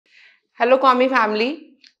Hello, Kwame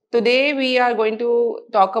family. Today we are going to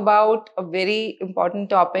talk about a very important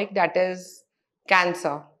topic that is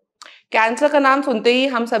cancer. Cancer का नाम सुनते ही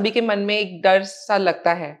हम सभी के मन में एक डर सा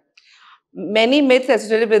लगता है. Many myths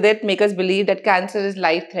associated with it make us believe that cancer is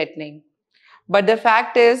life-threatening. But the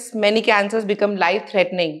fact is, many cancers become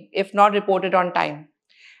life-threatening if not reported on time.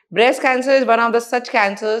 Breast cancer is one of the such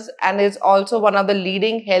cancers and is also one of the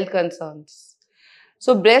leading health concerns.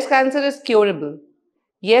 So breast cancer is curable.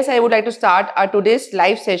 Yes, I would like to start our today's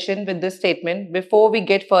live session with this statement before we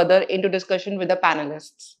get further into discussion with the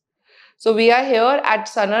panelists. So we are here at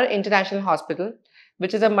Sunner International Hospital,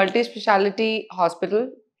 which is a multi-speciality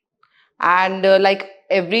hospital. And like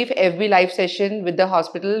every live session with the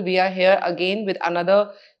hospital, we are here again with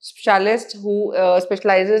another specialist who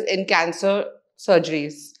specializes in cancer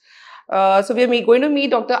surgeries. So we are going to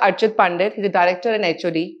meet Dr. Archit Pandit. He's a director and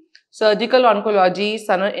HOD. Surgical Oncology,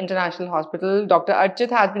 Sunner International Hospital. Dr. Archit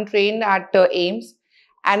has been trained at AIMS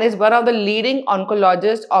and is one of the leading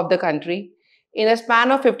oncologists of the country. In a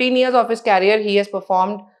span of 15 years of his career, he has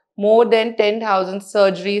performed more than 10,000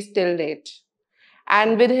 surgeries till date.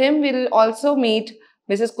 And with him, we'll also meet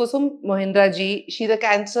Mrs. Kusum Mohindra ji. She's a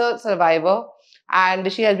cancer survivor and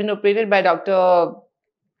she has been operated by Dr.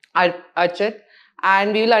 Archit.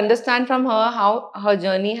 And we will understand from her how her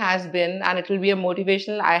journey has been, and it will be a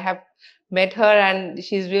motivational. I have met her and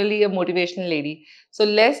she's really a motivational lady. So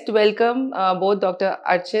let's welcome both Dr.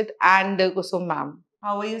 Archit and Kusum ma'am.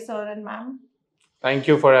 How are you, sir and ma'am? Thank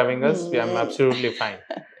you for having us. I'm absolutely fine.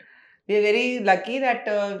 We are very lucky that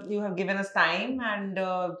you have given us time and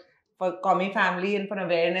for Kwame family and for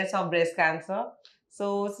awareness of breast cancer.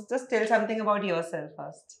 So just tell something about yourself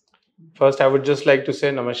first. First, I would just like to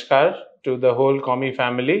say namaskar to the whole Komi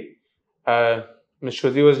family. Ms.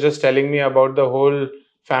 Shruti was just telling me about the whole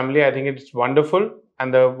family. I think it's wonderful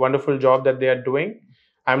and the wonderful job that they are doing.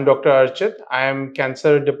 I'm Dr. Archit. I am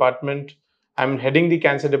cancer department. I'm heading the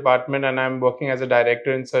cancer department and I'm working as a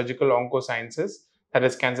director in surgical oncosciences, that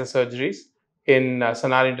is cancer surgeries, in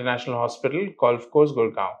Sunner International Hospital, Golf Course,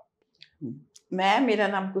 Gurgaon. मेरा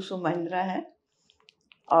नाम कुसुम महिंद्रा है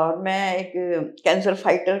और मैं एक cancer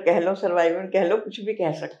fighter कह लो, survivor कह लो, कुछ भी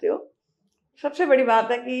कह सकते हो. सबसे बड़ी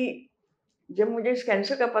बात है कि जब मुझे इस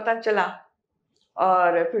कैंसर का पता चला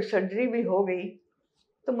और फिर सर्जरी भी हो गई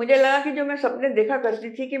तो मुझे लगा कि जो मैं सपने देखा करती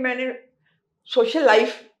थी कि मैंने सोशल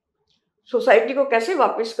लाइफ सोसाइटी को कैसे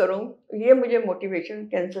वापस करूं, ये मुझे मोटिवेशन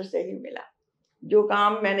कैंसर से ही मिला. जो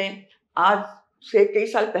काम मैंने आज से कई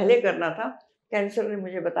साल पहले करना था, कैंसर ने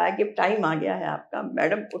मुझे बताया कि टाइम आ गया है आपका,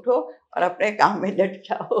 मैडम उठो और अपने काम में डट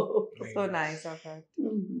जाओ. So nice of her.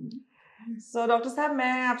 So doctor साहब,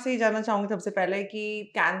 मैं आपसे ये जानना चाहूँगी सबसे पहले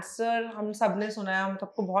कि कैंसर हम सब ने सुना है, हम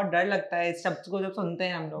सबको बहुत डर लगता है इस शब्द को जब सुनते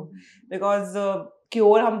हैं हम लोग, बिकॉज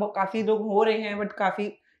क्योर हम काफी लोग हो रहे हैं बट काफी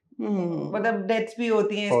मतलब डेथ्स भी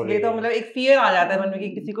होती हैं, इसलिए तो मतलब एक फियर आ जाता है मन में कि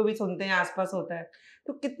किसी को भी सुनते हैं आसपास होता है.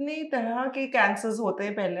 तो कितनी तरह के कैंसर्स होते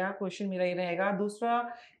हैं, पहला क्वेश्चन मेरा ये रहेगा. दूसरा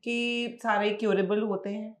कि सारे क्योरेबल होते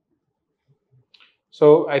हैं.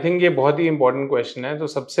 सो आई थिंक ये बहुत ही इम्पोर्टेंट क्वेश्चन है. तो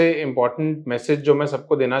सबसे इम्पोर्टेंट मैसेज जो मैं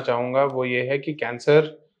सबको देना चाहूँगा वो ये है कि कैंसर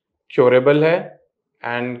क्योरेबल है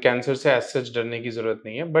एंड कैंसर से एज सच डरने की ज़रूरत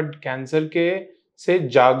नहीं है, बट कैंसर के से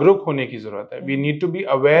जागरूक होने की ज़रूरत है. We need to be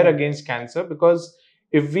aware against cancer because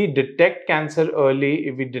if we detect cancer early,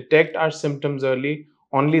 if we detect our symptoms early,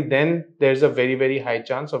 only then there's a very very high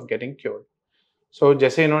chance of getting cured. So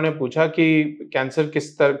जैसे इन्होंने पूछा कि cancer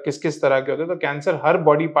किस किस तरह के होते हैं, तो कैंसर हर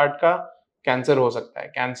बॉडी पार्ट का कैंसर हो सकता है.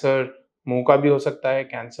 कैंसर मुंह का भी हो सकता है,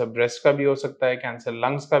 कैंसर ब्रेस्ट का भी हो सकता है, कैंसर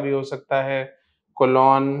लंग्स का भी हो सकता है,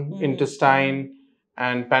 colon, intestine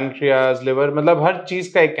and pancreas, liver, मतलब हर चीज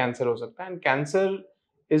का एक कैंसर हो सकता है. And cancer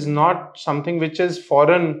is not something which is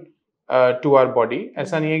foreign to our body.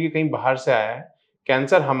 ऐसा नहीं है कि कहीं बाहर से आया है.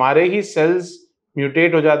 कैंसर हमारे ही सेल्स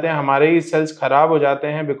म्यूटेट हो जाते हैं, हमारे ही सेल्स खराब हो जाते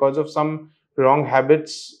हैं because of some wrong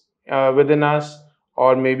habits with in us,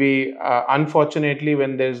 or maybe unfortunately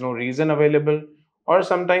when there is no reason available, or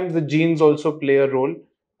sometimes the genes also play a role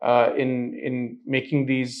in making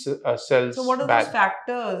these cells. So what are bad. those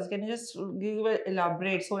factors? Can you just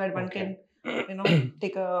elaborate so that one can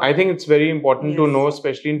take a... I think it's very important to know,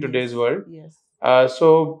 especially in today's world. Yes.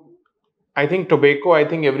 So I think tobacco, I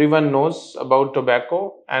think everyone knows about tobacco,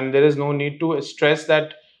 and there is no need to stress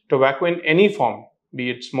that tobacco in any form,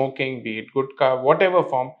 be it smoking, be it gutka, whatever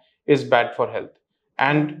form, is bad for health.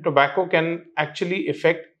 And tobacco can actually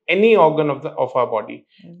affect any organ of our body,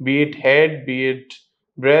 be it head, be it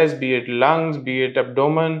breast, be it lungs, be it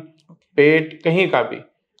abdomen, पेट, कहीं का भी.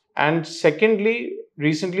 And secondly,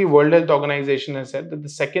 recently World Health Organization has said that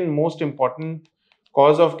the second most important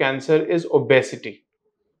cause of cancer is obesity.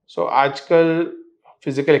 So आजकल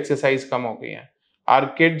physical exercise कम हो गई है. Our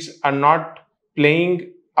kids are not playing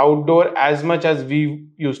outdoor as much as we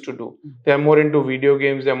used to do. They are more into video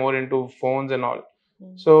games, they are more into phones and all.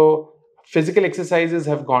 So physical exercises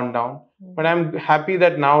have gone down. But I'm happy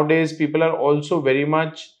that nowadays people are also very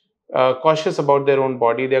much cautious about their own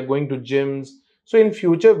body. They are going to gyms. So in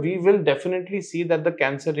future, we will definitely see that the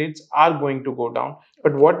cancer rates are going to go down.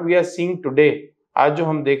 But what we are seeing today, आज जो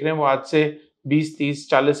हम देख रहे हैं वो आज से 20, 30,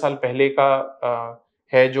 40 साल पहले का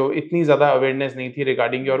है, जो इतनी ज़्यादा अवेयरनेस नहीं थी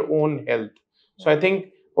regarding your own health. So I think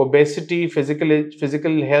obesity,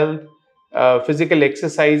 physical health, physical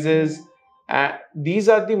exercises, these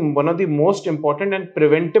are one of the most important and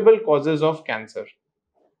preventable causes of cancer.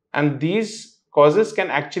 And these causes can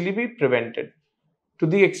actually be prevented. To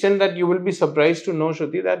the extent that you will be surprised to know,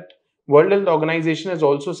 Shruti, that World Health Organization has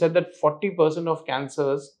also said that 40% of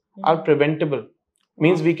cancers are preventable.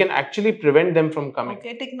 Means we can actually prevent them from coming.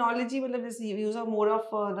 Okay, technology, this use of more of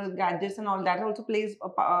the gadgets and all that also plays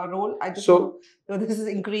a role. I just So this is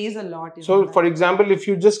increased a lot. So for example, if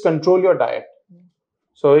you just control your diet,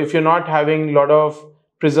 so if you're not having a lot of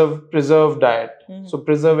preserved diet, so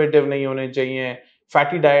preservative nahi hone chahiye,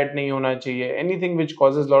 fatty diet nahi hona chahiye, anything which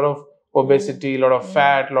causes a lot of obesity, a lot of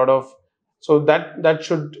fat, so that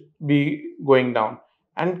should be going down.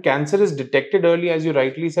 And cancer is detected early, as you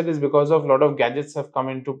rightly said, is because of a lot of gadgets have come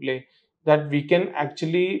into play, that we can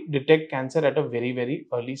actually detect cancer at a very, very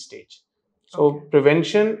early stage. So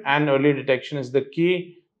prevention and early detection is the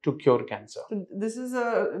key to cure cancer. So this is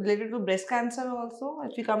related to breast cancer also.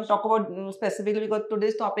 If we talk about specifically, because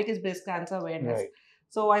today's topic is breast cancer awareness. Right.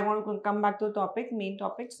 So I want to come back to the main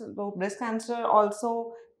topic. So breast cancer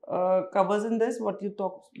also covers in this. What you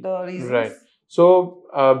talk, the reasons? Right. So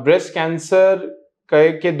breast cancer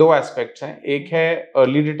के दो aspects हैं. एक है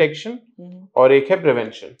early detection और एक है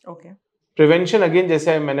prevention. Prevention again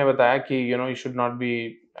जैसे मैंने बताया कि you should not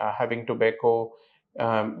be having tobacco,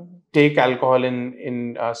 take alcohol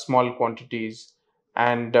in small quantities,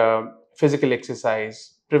 and physical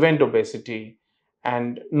exercise, prevent obesity,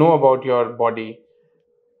 and know about your body.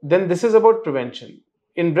 Then this is about prevention.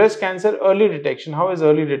 In breast cancer, early detection. How is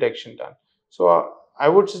early detection done? So I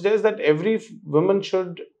would suggest that every woman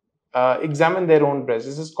should examine their own breast.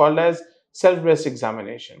 This is called as self-breast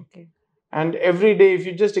examination. And every day, if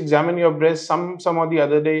you just examine your breast, some or the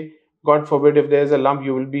other day, God forbid, if there's a lump,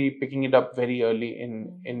 you will be picking it up very early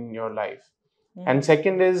in your life. And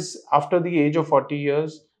second is, after the age of 40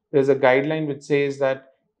 years, there's a guideline which says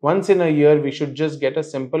that once in a year, we should just get a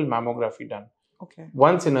simple mammography done.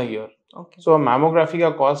 Once in a year. So a mammography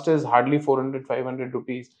cost is hardly 400, 500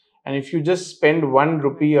 rupees. And if you just spend 1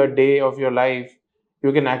 rupee a day of your life,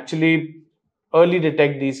 you can actually early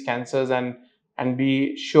detect these cancers and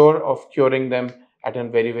be sure of curing them at a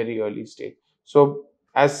very, very early stage. So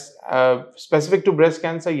as specific to breast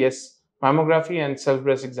cancer, yes, mammography and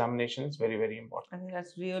self-breast examination is very, very important. I think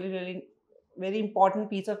that's really, really very important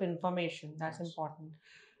piece of information. That's important.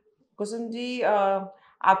 Kusum ji,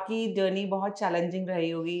 आपकी journey बहुत challenging रही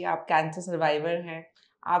होगी. आप cancer survivor हैं.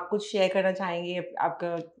 आप कुछ share करना चाहेंगे?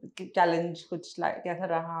 आपका चैलेंज कुछ कैसा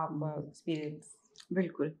रहा आपका एक्सपीरियंस?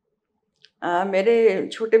 बिल्कुल. मेरे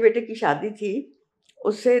छोटे बेटे की शादी थी.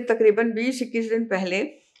 उससे तकरीबन 20-21 दिन पहले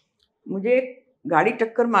मुझे गाड़ी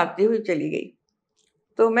टक्कर मारती हुई चली गई.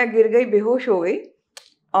 तो मैं गिर गई, बेहोश हो गई.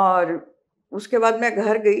 और उसके बाद मैं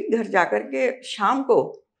घर गई. घर जाकर के शाम को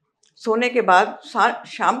सोने के बाद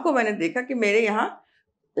शाम को मैंने देखा कि मेरे यहाँ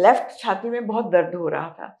लेफ्ट छाती में बहुत दर्द हो रहा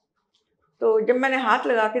था. तो जब मैंने हाथ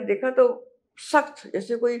लगा के देखा तो सख्त,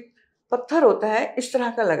 जैसे कोई पत्थर होता है, इस तरह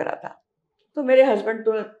का लग रहा था. तो मेरे हस्बैंड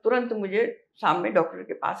तुरंत मुझे सामने डॉक्टर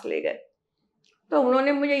के पास ले गए. तो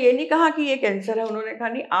उन्होंने मुझे ये नहीं कहा कि ये कैंसर है. उन्होंने कहा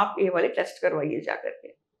नहीं, आप ये वाले टेस्ट करवाइए जा करके.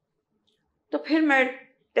 तो फिर मैं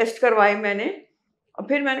टेस्ट करवाए मैंने. और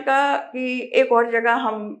फिर मैंने कहा कि एक और जगह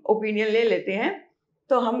हम ओपिनियन ले लेते हैं.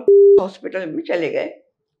 तो हम हॉस्पिटल में चले गए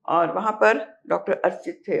और वहाँ पर डॉक्टर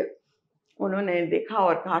अर्चित थे. उन्होंने देखा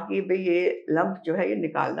और कहा कि भाई ये लंप जो है ये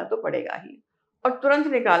निकालना तो पड़ेगा ही, और तुरंत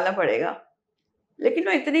निकालना पड़ेगा. लेकिन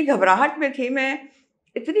मैं इतनी घबराहट में थी, मैं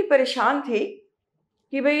इतनी परेशान थी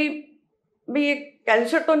कि भाई ये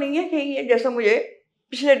कैंसर तो नहीं है कहीं, ये जैसा मुझे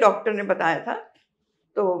पिछले डॉक्टर ने बताया था.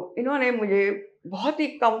 तो इन्होंने मुझे बहुत ही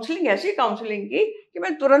काउंसलिंग, ऐसी काउंसलिंग की कि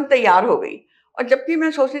मैं तुरंत तैयार हो गई. और जबकि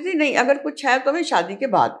मैं सोची थी नहीं, अगर कुछ है तो मैं शादी के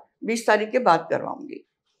बाद 20 तारीख के बाद करवाऊंगी.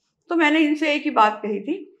 तो मैंने इनसे एक ही बात कही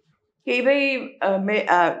थी कि भाई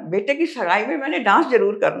बेटे की सगाई में मैंने डांस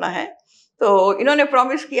जरूर करना है. तो इन्होंने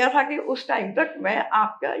प्रॉमिस किया था कि उस टाइम तक मैं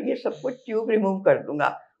आपका ये सब कुछ ट्यूब रिमूव कर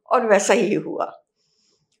दूंगा, और वैसा ही हुआ.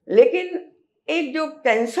 लेकिन एक जो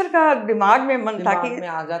कैंसर का दिमाग में मन था कि में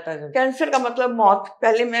आ जाता है, कैंसर का मतलब मौत,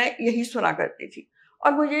 पहले मैं यही सुना करती थी.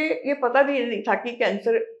 और मुझे ये पता भी नहीं था कि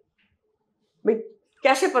कैंसर भाई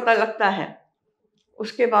कैसे पता लगता है।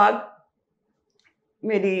 उसके बाद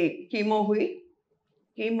मेरी कीमो हुई।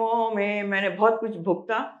 कीमो में मैंने बहुत कुछ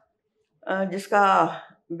भुगता, जिसका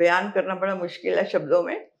बयान करना बड़ा मुश्किल है शब्दों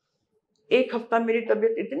में। 1 हफ्ता मेरी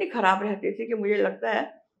तबीयत इतनी खराब रहती थी कि मुझे लगता है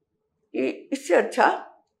कि इससे अच्छा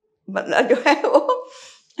बंदा जो है वो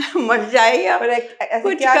मर जाए या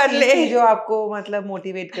कुछ क्या कर चीज ले। थी जो आपको मतलब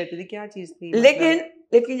मोटिवेट करती थी, क्या चीज थी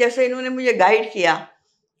लेकिन जैसे इन्होंने मुझे गाइड किया,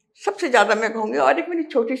 सबसे ज्यादा मैं कहूँगी, और एक मेरी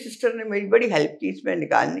छोटी सिस्टर ने मेरी बड़ी हेल्प की इसमें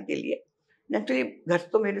निकालने के लिए। नेचुरली घर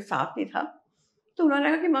तो मेरे साथ ही था, तो उन्होंने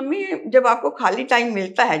कहा कि मम्मी जब आपको खाली टाइम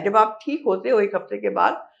मिलता है, जब आप ठीक होते हो 1 हफ्ते के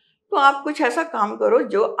बाद, तो आप कुछ ऐसा काम करो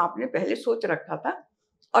जो आपने पहले सोच रखा था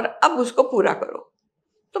और अब उसको पूरा करो।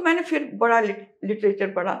 तो मैंने फिर बड़ा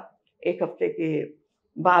लिटरेचर पढ़ा 1 हफ्ते के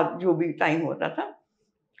बाद जो भी टाइम होता था,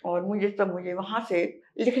 और मुझे वहाँ से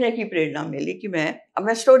लिखने की प्रेरणा मिली कि अब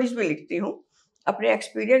मैं स्टोरीज भी लिखती हूँ, अपने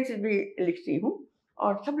एक्सपीरियंसेस भी लिखती हूँ,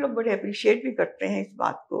 और सब लोग बड़े अप्रिशिएट भी करते हैं इस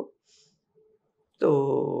बात को। तो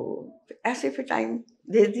ऐसे फिर टाइम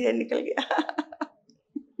धीरे धीरे निकल गया।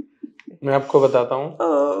 मैं आपको बताता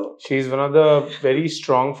हूँ, she is one of the very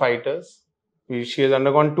strong fighters. She has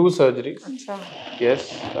undergone 2 surgeries. अच्छा. Yes,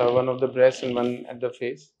 one of the breast and one at the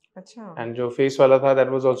face. अच्छा. And जो face वाला था,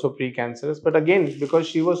 that was also pre-cancerous. But again, because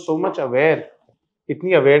she was so much aware,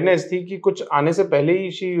 इतनी awareness थी कि कुछ आने से पहले ही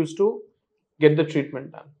she used to get the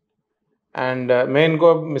treatment done. And मैं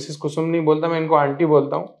इनको अब मिसेस कुसुम नहीं बोलता, मैं इनको आंटी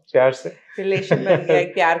बोलता हूँ प्यार से. रिलेशन बन गया,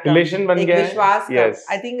 एक प्यार का, रिलेशन बन एक गया, विश्वास का.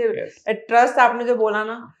 yes, I think yes. Trust आपने जो बोला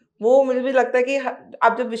ना, वो मुझे भी लगता है कि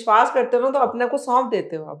आप जब विश्वास करते हो ना, तो अपने आप को सौंप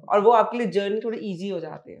देते हो आप, और वो आपके लिए जर्नी थोड़ी इजी हो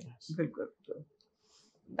जाती है. बिल्कुल.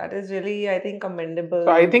 That is really, I think, commendable.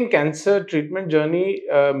 So I think cancer treatment journey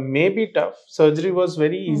may be tough. Surgery was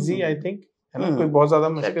very easy, I think. है ना, कोई बहुत ज्यादा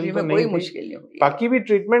मुश्किल तो नहीं थी. बाकी भी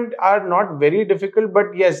treatment are not very difficult,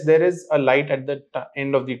 but yes, there is a light at the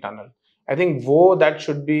end of the tunnel. I think that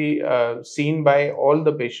should be seen by all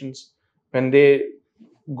the patients when they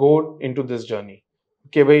go into this journey.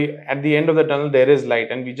 Okay, bhai, at the end of the tunnel there is light,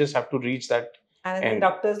 and we just have to reach that. And I think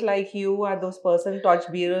doctors like you are those person torch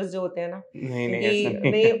bearers जो होते हैं ना.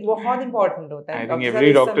 नहीं, बहुत important होता है. I think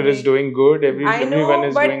every doctor is doing good. Everyone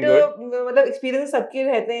is doing good. मतलब experience सबके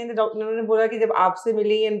रहते हैं. डॉक्टर ने बोला कि जब आपसे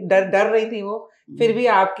मिली, डर रही थी वो, फिर भी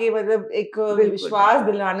आपके मतलब एक विश्वास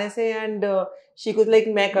दिलाने से, एंड शी कुछ लाइक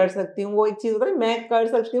मैं कर सकती हूँ, वो एक चीज होता है, मैं कर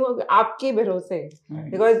सकती हूँ आपके भरोसे.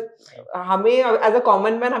 बिकॉज हमें एज अ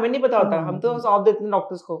कॉमन मैन हमें नहीं पता होता, हम तो सौंप देते हैं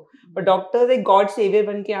डॉक्टर्स को, बट डॉक्टर्स एक गॉड सेवियर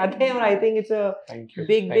बन के आते हैं. और I think it's a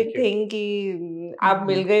big thing कि आप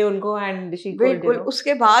मिल गए उनको, एंड शी बिल्कुल.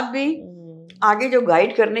 उसके बाद भी आगे जो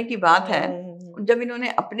गाइड करने की बात है, जब इन्होंने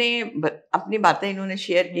अपनी बातें इन्होंने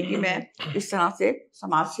शेयर की कि मैं इस तरह से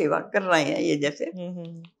समाज सेवा कर रहे हैं ये जैसे,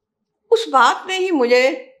 उस बात ने ही मुझे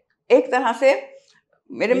एक तरह से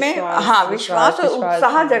मेरे में विश्वास और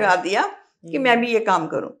उत्साह जगा दिया कि मैं भी ये काम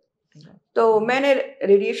करूं. तो मैंने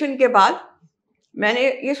रेडिएशन के बाद मैंने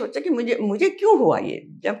ये सोचा कि मुझे क्यों हुआ ये,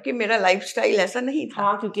 जबकि मेरा लाइफस्टाइल ऐसा नहीं था.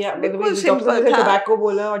 हाँ, क्योंकि बिल्कुल सिंपल था. टोबैको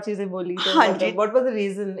बोला और चीजें बोली, तो हाँ जी. व्हाट वाज द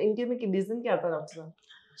रीजन, इनके में रीजन क्या था डॉक्टर साहब?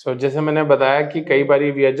 So जैसे मैंने बताया कि कई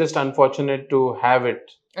बारी we are just unfortunate to have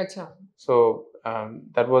it. अच्छा. So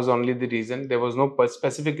that was only the reason. There was no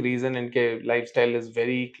specific reason. इनके lifestyle is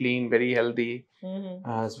very clean, very healthy.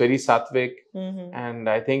 It's very sattvic, and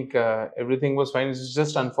I think everything was fine. It's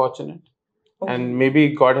just unfortunate. Okay. And maybe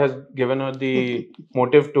God has given her the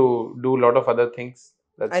motive to do a lot of other things.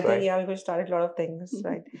 That's I think, yeah, we started a lot of things,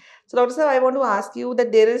 right? So, Dr. Sir, I want to ask you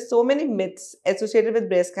that there is so many myths associated with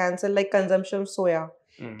breast cancer, like consumption of soya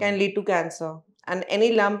can lead to cancer, and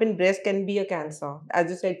any lump in breast can be a cancer.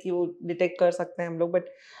 As you said, कि वो detect कर सकते हैं हम लोग,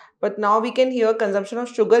 but now we can hear consumption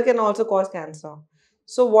of sugar can also cause cancer.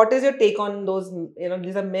 So, what is your take on those?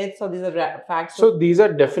 These are myths or these are facts? So, these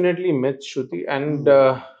are definitely myths, Shruti, and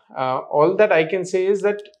all that I can say is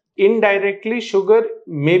that indirectly sugar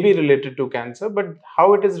may be related to cancer, but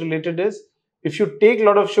how it is related is if you take a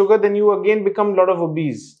lot of sugar, then you again become a lot of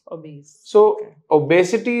obese. So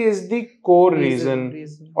obesity is the core reason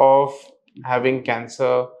of having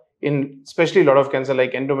cancer, especially a lot of cancer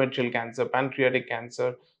like endometrial cancer, pancreatic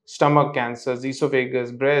cancer, stomach cancers,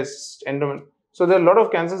 esophagus, breast, so there are a lot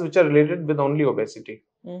of cancers which are related with only obesity.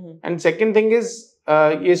 And second thing is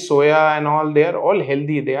soya and all, they are all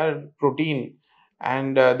healthy, they are protein,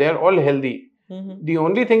 and they are all healthy. The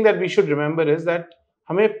only thing that we should remember is that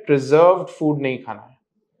हमें preserved food नहीं खाना है.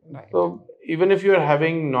 Right. So even if you are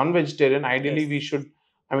having non-vegetarian, ideally we should,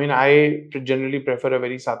 I generally prefer a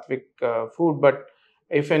very sattvic food, but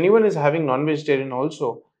if anyone is having non-vegetarian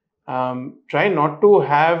also, try not to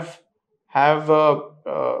have have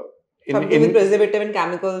something with preservative and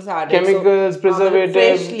chemicals added. chemicals, preservative.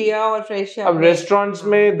 fresh लिया और fresh अब restaurants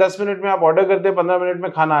में 10 minute में आप order करते हैं, 15 minute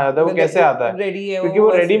में खाना आ जाता है. वो कैसे आता है? रेडी है, क्योंकि वो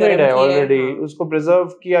रेडीमेड है ऑलरेडी, उसको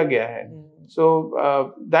प्रिजर्व किया गया है. So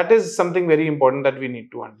that is something very important that we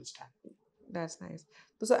need to understand. That's nice.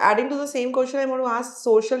 So adding to the same question, I want to ask,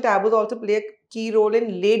 social taboos also play a key role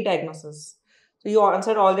in late diagnosis. So you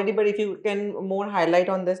answered already, but if you can more highlight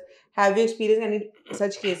on this, have you experienced any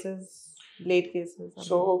such cases, late cases?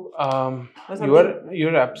 So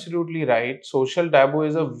you're absolutely right. Social taboo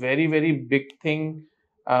is a very very big thing.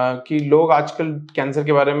 कि लोग आजकल cancer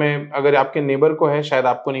के बारे में, अगर आपके neighbour को है, शायद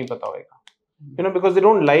आपको नहीं पता होगा. Because they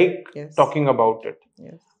don't like talking about it.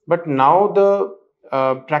 Yes. But now the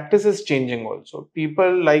practice is changing also.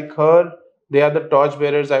 People like her, they are the torch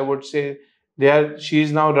bearers, I would say. She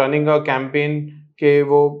is now running a campaign कि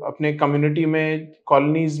वो अपने community में,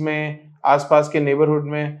 colonies में, आसपास के neighborhood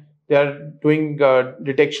में, they are doing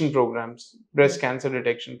detection programs, breast cancer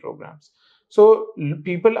detection programs. So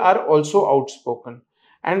people are also outspoken.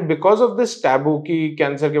 And because of this taboo कि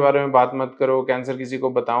cancer के बारे में बात मत करो, कैंसर किसी को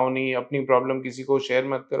बताओ नहीं, अपनी प्रॉब्लम किसी को शेयर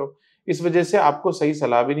मत करो, इस वजह से आपको सही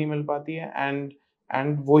सलाह भी नहीं मिल पाती है.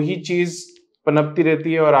 एंड वही चीज पनपती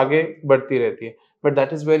रहती है और आगे बढ़ती रहती है. But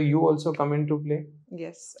that is where you also come into play.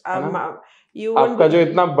 Yes, आपका जो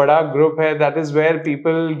इतना बड़ा ग्रुप है, that is where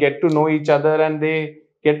people get to know each other and they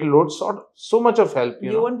get so much of help.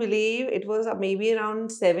 You won't believe, it was maybe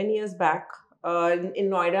around 7 years back. In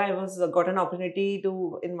Noida, I got an opportunity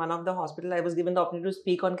to, in one of the hospitals, I was given the opportunity to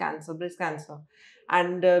speak on cancer, breast cancer.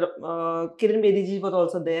 And Kiran Bedi ji was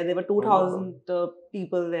also there. There were 2,000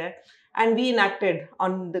 people there. And we enacted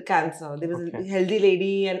on the cancer. There was a healthy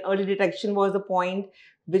lady and early detection was the point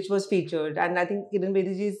which was featured. And I think Kiran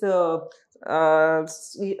Bedi ji's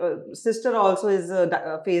sister also is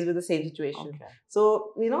faced with the same situation. So,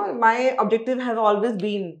 my objective has always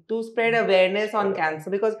been to spread awareness on cancer,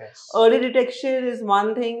 because early detection is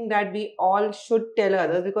one thing that we all should tell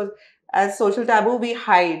others, because as social taboo, we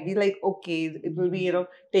hide. We like, okay, it will be,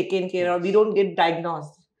 taken care of. We don't get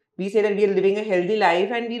diagnosed. We say that we are living a healthy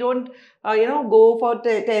life and we don't, go for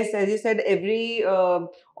tests. As you said, every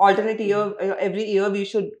alternate year, every year we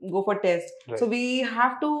should go for tests. Right. So we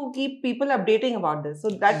have to keep people updating about this. So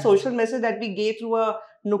that social message that we gave through a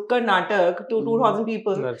Nukkad Natak to 2,000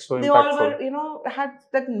 people, that's so they impactful. all were, had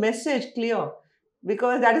that message clear.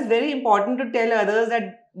 Because that is very important to tell others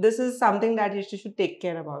that this is something that you should take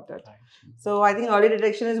care about it. Right. So I think early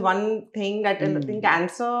detection is one thing that I think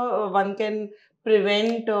cancer one can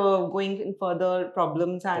prevent going in further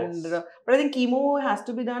problems, and but I think chemo has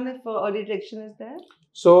to be done if early detection is there.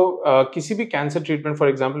 So किसी भी cancer treatment, for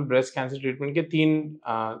example breast cancer treatment के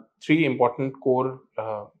three important core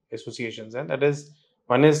associations हैं. That is,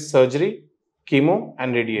 one is surgery, chemo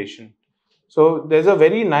and radiation. So there's a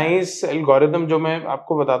very nice algorithm जो मैं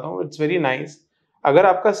आपको बताता हूँ. It's very nice. अगर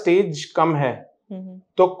आपका stage कम है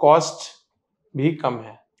तो cost भी कम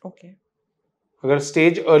है. Okay. अगर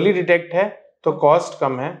stage early detect है तो cost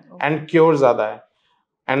कम है and cure ज़्यादा है.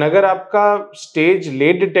 And अगर आपका stage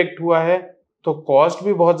late detect हुआ है तो cost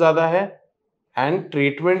भी बहुत ज़्यादा है and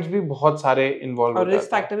treatments भी बहुत सारे involved और risk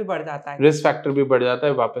factor भी बढ़ जाता है. Risk factor भी बढ़ जाता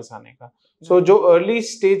है वापस आने का. So जो early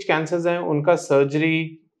stage cancers हैं उनका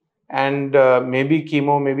surgery and maybe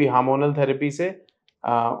chemo, maybe hormonal therapy से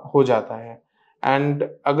हो जाता है. And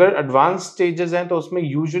अगर advanced stages हैं तो उसमें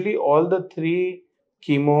usually all the three,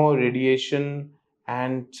 chemo, radiation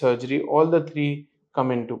and surgery, all the three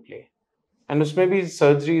come into play. And उसमें भी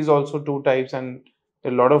surgery is also 2 types and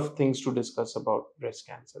a lot of things to discuss about breast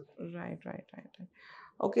cancer. Right.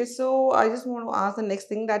 Okay, so I just want to ask the next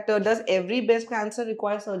thing, that does every breast cancer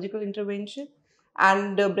require surgical intervention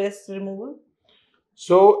and breast removal?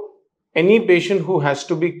 So any patient who has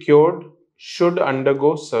to be cured should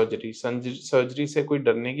undergo surgery. Surgery से कोई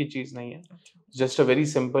डरने की चीज नहीं है. Just a very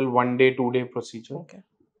simple 1-day, 2-day procedure. Okay.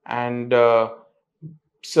 And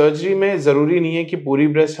surgery में जरूरी नहीं है कि पूरी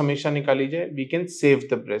breast हमेशा निकाली जाए. We can save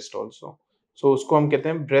the breast also. So उसको हम कहते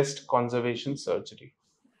हैं breast conservation surgery.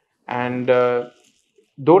 And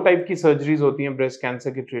 2 type की सर्जरीज होती हैं ब्रेस्ट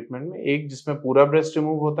कैंसर के ट्रीटमेंट में. एक जिसमें पूरा ब्रेस्ट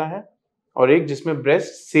रिमूव होता है और एक जिसमें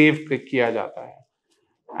ब्रेस्ट सेव किया जाता है.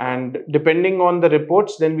 And depending on the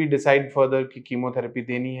reports then we decide further कि कीमोथेरेपी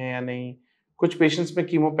देनी है या नहीं. कुछ पेशेंट्स में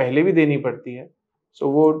कीमो पहले भी देनी पड़ती है. So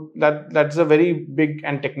that's a very big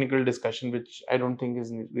and technical discussion which I don't think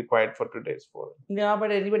is required for today's forum. Yeah,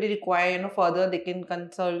 but anybody require further, they can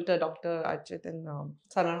consult Dr. Archit in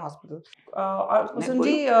Saran Hospital. Kusum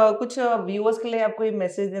ji, कुछ viewers के लिए आप कोई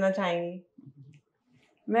message देना चाहेंगी?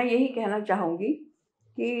 मैं यही कहना चाहूँगी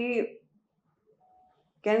कि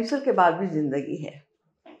कैंसर के बाद भी जिंदगी है.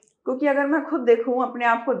 क्योंकि अगर मैं खुद देखूं, अपने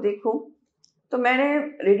आप को देखूं, तो मैंने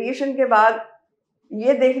रेडिएशन के बाद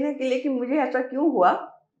ये देखने के लिए कि मुझे ऐसा क्यों हुआ,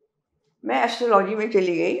 मैं एस्ट्रोलॉजी में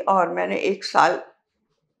चली गई और मैंने 1 साल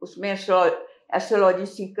उसमें एस्ट्रोलॉजी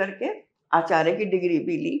सीख करके आचार्य की डिग्री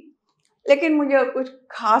भी ली, लेकिन मुझे कुछ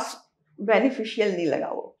खास बेनिफिशियल नहीं लगा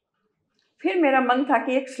वो। फिर मेरा मन था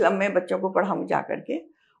कि एक स्लम में बच्चों को पढ़ाऊँ जा करके,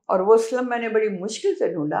 और वो स्लम मैंने बड़ी मुश्किल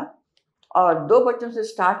से ढूंढा और 2 बच्चों से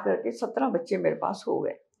स्टार्ट करके 17 बच्चे मेरे पास हो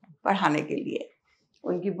गए पढ़ाने के लिए।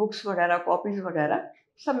 उनकी बुक्स वगैरह, कॉपीज वगैरह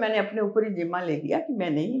सब मैंने अपने ऊपर ही जिम्मा ले लिया कि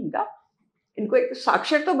मैंने ही इनको एक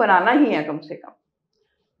साक्षर तो बनाना ही है कम से कम।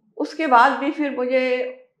 उसके बाद भी फिर मुझे,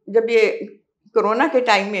 जब ये कोरोना के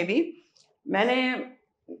टाइम में भी मैंने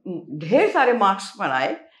ढेर सारे मार्क्स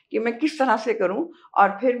बनाए कि मैं किस तरह से करूं,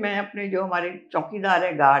 और फिर मैं अपने जो हमारे चौकीदार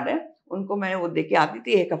है, गार्ड है, उनको मैं वो दे के आती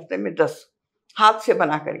थी 1 हफ्ते में 10 हाथ से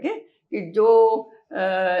बना करके, कि जो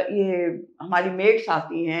ये हमारी मेड्स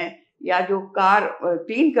आती हैं या जो कार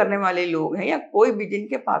क्लीन करने वाले लोग हैं या कोई भी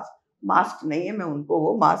जिनके पास मास्क नहीं है, मैं उनको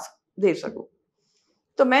वो मास्क दे सकूं।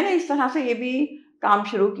 तो मैंने इस तरह से ये भी काम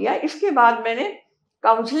शुरू किया। इसके बाद मैंने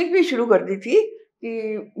काउंसलिंग भी शुरू कर दी थी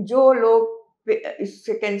कि जो लोग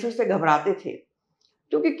इससे, कैंसर से घबराते थे,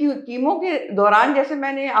 क्योंकि कीमो के दौरान जैसे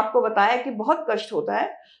मैंने आपको बताया कि बहुत कष्ट होता है,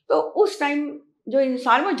 तो उस टाइम जो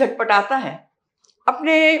इंसान वो झटपटाता है,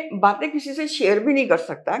 अपने बातें किसी से शेयर भी नहीं कर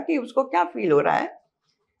सकता कि उसको क्या फील हो रहा है।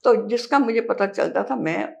 तो जिसका मुझे पता चलता था,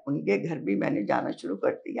 मैं उनके घर भी मैंने जाना शुरू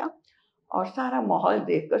कर दिया और सारा माहौल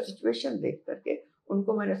देखकर, सिचुएशन देख करके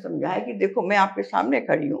उनको मैंने समझाया कि देखो मैं आपके सामने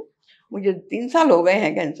खड़ी हूँ, मुझे 3 साल हो गए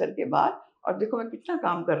हैं कैंसर के बाद, और देखो मैं कितना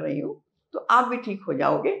काम कर रही हूँ, तो आप भी ठीक हो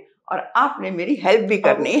जाओगे और आपने मेरी हेल्प भी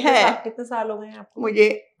करनी है। कितने साल हो गए हैं आपको? मुझे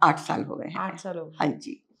 8 साल हो गए हैं। 8 साल हो गए। हाँ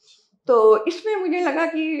जी। तो इसमें मुझे लगा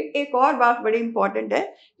कि एक और बात बड़ी इम्पोर्टेंट है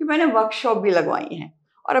कि मैंने वर्कशॉप भी लगवाई हैं,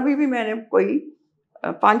 और अभी भी मैंने कोई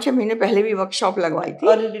 5-6 महीने पहले भी वर्कशॉप लगवाई थी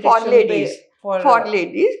फॉर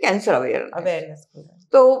लेडीज कैंसर अवेयरनेस।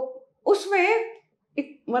 तो उसमें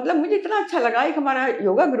मतलब मुझे इतना अच्छा लगा, एक हमारा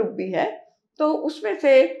योगा ग्रुप भी है, तो उसमें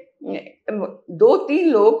से 2-3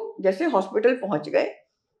 लोग जैसे हॉस्पिटल पहुंच गए,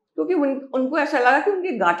 क्योंकि उनको ऐसा लगा कि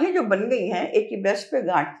उनकी गांठें जो बन गई हैं, एक की ब्रेस्ट पे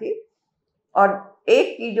गांठ थी और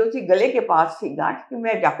एक की जो थी गले के पास थी गांठ, कि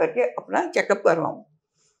मैं जाकर के अपना चेकअप करवाऊं।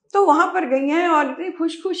 तो वहां पर गई हैं और इतनी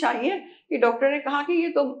खुश आई हैं कि डॉक्टर ने कहा कि ये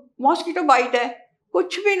तो मॉस्किटो बाइट है,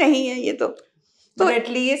 कुछ भी नहीं है ये तो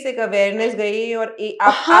एटलीस्ट एक अवेयरनेस गई, और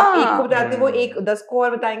हाँ, आप एक को बताते वो एक 10 को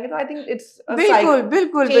और बताएंगे, तो आई थिंक इट्स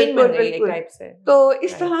बिल्कुल। टाइप से। तो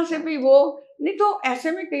इस तरह से भी वो नहीं, तो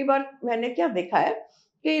ऐसे में कई बार मैंने क्या देखा है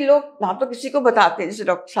कि लोग ना तो किसी को बताते हैं, जैसे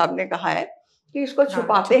डॉक्टर साहब ने कहा है कि इसको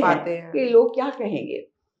छुपाते हैं कि लोग क्या कहेंगे,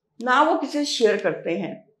 ना वो किसी से शेयर करते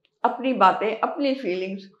हैं अपनी बातें, अपनी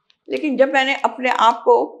फीलिंग्स। लेकिन जब मैंने अपने आप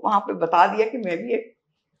को वहां पे बता दिया कि मैं भी एक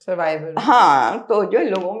सर्वाइवर, हाँ, तो जो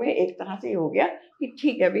लोगों में एक तरह से हो गया कि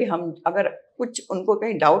ठीक है भी, हम अगर कुछ उनको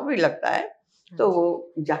कहीं डाउट भी लगता है तो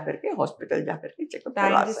वो जाकर के हॉस्पिटल जाकर के चेकअप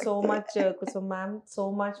करवा सकते हैं। Thank you so much Kusum ma'am,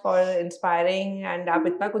 so much for inspiring, and आप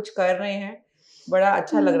इतना कुछ कर रहे हैं, बड़ा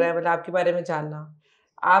अच्छा लग रहा है मतलब आपके बारे में जानना।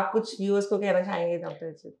 आप कुछ व्यूअर्स को कहना चाहेंगे डॉक्टर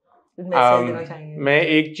अरचित? मैसेज देना चाहेंगे? मैं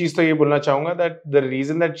एक चीज तो ये बोलना चाहूंगा that the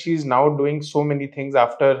reason that she is now doing so many things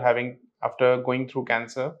after going through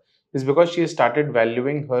cancer is because she has started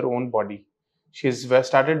valuing her own body. She has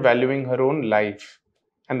started valuing her own life,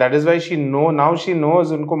 and that is why she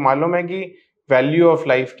knows उनको मालूम है कि value of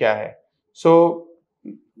life क्या है. So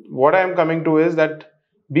what I am coming to is that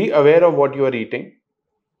be aware of what you are eating,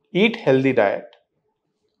 eat healthy diet,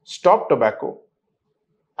 stop tobacco,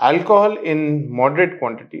 alcohol in moderate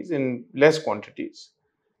quantities, in less quantities,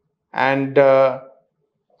 and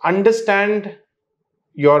understand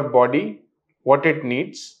your body, what it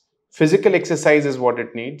needs. Physical exercise is what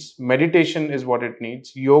it needs. Meditation is what it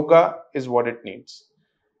needs. Yoga is what it needs.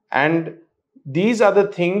 And these are the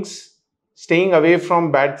things, staying away from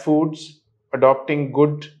bad foods, adopting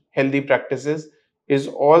good, healthy practices is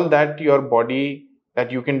all that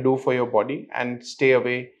that you can do for your body, and stay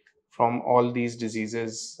away from all these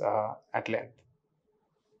diseases at length.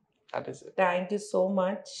 That is it. Thank you so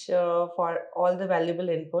much for all the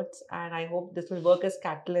valuable inputs, and I hope this will work as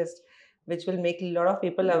catalyst, which will make a lot of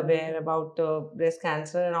people aware about breast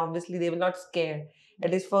cancer, and obviously they will not scare.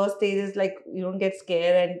 At this first stage is like you don't get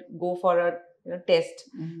scared and go for a test.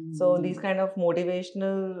 So these kind of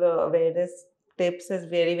motivational awareness tips is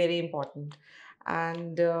very, very important.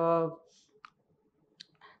 And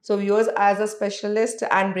so viewers, as a specialist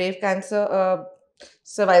and brave cancer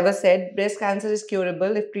survivor said, breast cancer is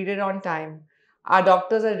curable if treated on time. Our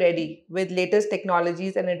doctors are ready with latest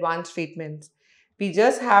technologies and advanced treatments. We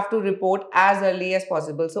just have to report as early as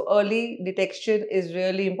possible. So early detection is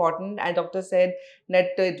really important. And doctor said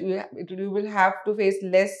that you will have to face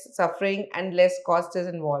less suffering and less cost is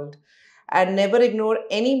involved. And never ignore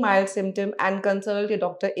any mild symptom and consult your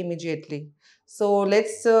doctor immediately. So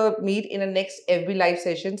let's meet in the next FB Live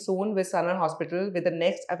session soon with Sanar Hospital with the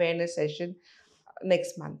next awareness session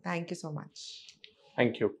next month. Thank you so much.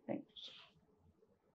 Thank you. Thank you.